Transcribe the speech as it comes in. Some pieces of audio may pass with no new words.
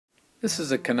This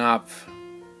is a Knopf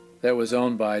that was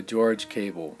owned by George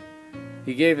Cable.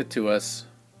 He gave it to us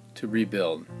to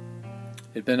rebuild.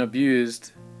 It had been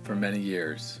abused for many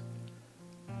years.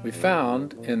 We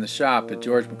found in the shop at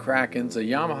George McCracken's a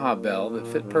Yamaha bell that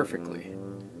fit perfectly.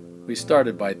 We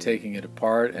started by taking it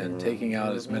apart and taking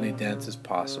out as many dents as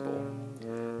possible.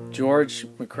 George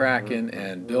McCracken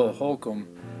and Bill Holcomb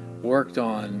worked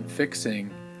on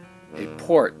fixing a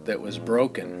port that was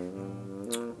broken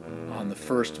on the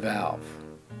first valve,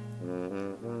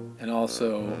 and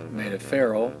also made a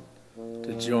ferrule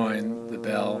to join the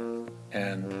bell,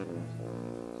 and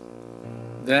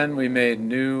then we made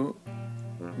new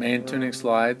main tuning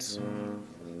slides,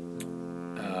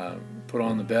 put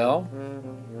on the bell,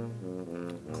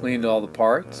 cleaned all the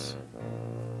parts,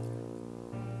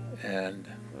 and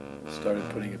started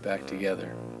putting it back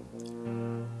together.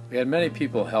 We had many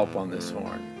people help on this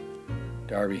horn: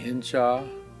 Darby Hinshaw,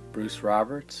 Bruce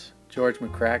Roberts, George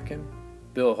McCracken,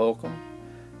 Bill Holcomb,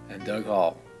 and Doug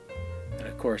Hall. And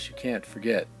of course you can't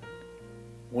forget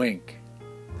Wink,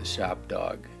 the shop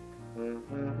dog.